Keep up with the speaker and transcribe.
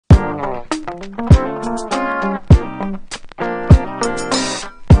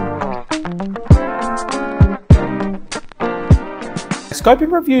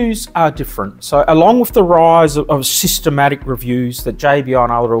Scoping reviews are different. So along with the rise of systematic reviews that JBI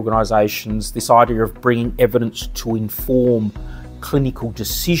and other organisations, this idea of bringing evidence to inform clinical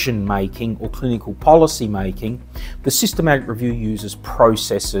decision making or clinical policy making, the systematic review uses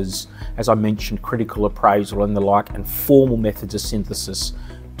processes, as I mentioned, critical appraisal and the like, and formal methods of synthesis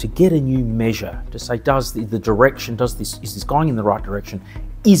to get a new measure, to say, does the direction, is this going in the right direction?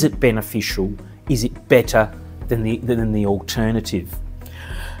 Is it beneficial? Is it better than the alternative?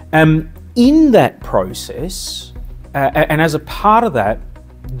 In that process, and as a part of that,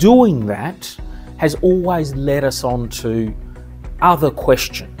 doing that has always led us on to other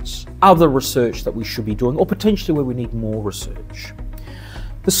questions, other research that we should be doing, or potentially where we need more research.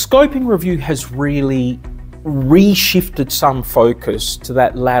 The scoping review has really reshifted some focus to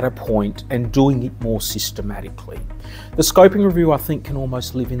that latter point and doing it more systematically. The scoping review, I think, can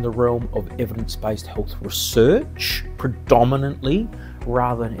almost live in the realm of evidence-based health research predominantly,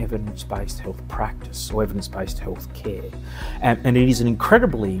 rather than evidence-based health practice or evidence-based health care. And it is an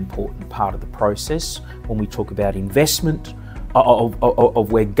incredibly important part of the process when we talk about investment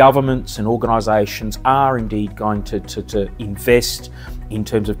of where governments and organisations are indeed going to invest in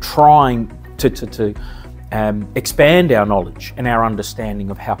terms of trying to expand our knowledge and our understanding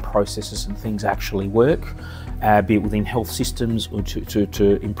of how processes and things actually work, be it within health systems or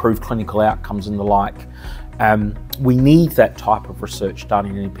to improve clinical outcomes and the like. We need that type of research done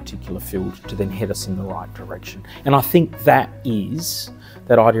in any particular field to then head us in the right direction. And I think that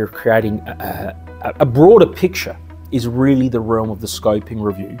idea of creating a broader picture is really the realm of the scoping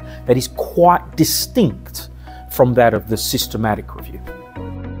review that is quite distinct from that of the systematic review.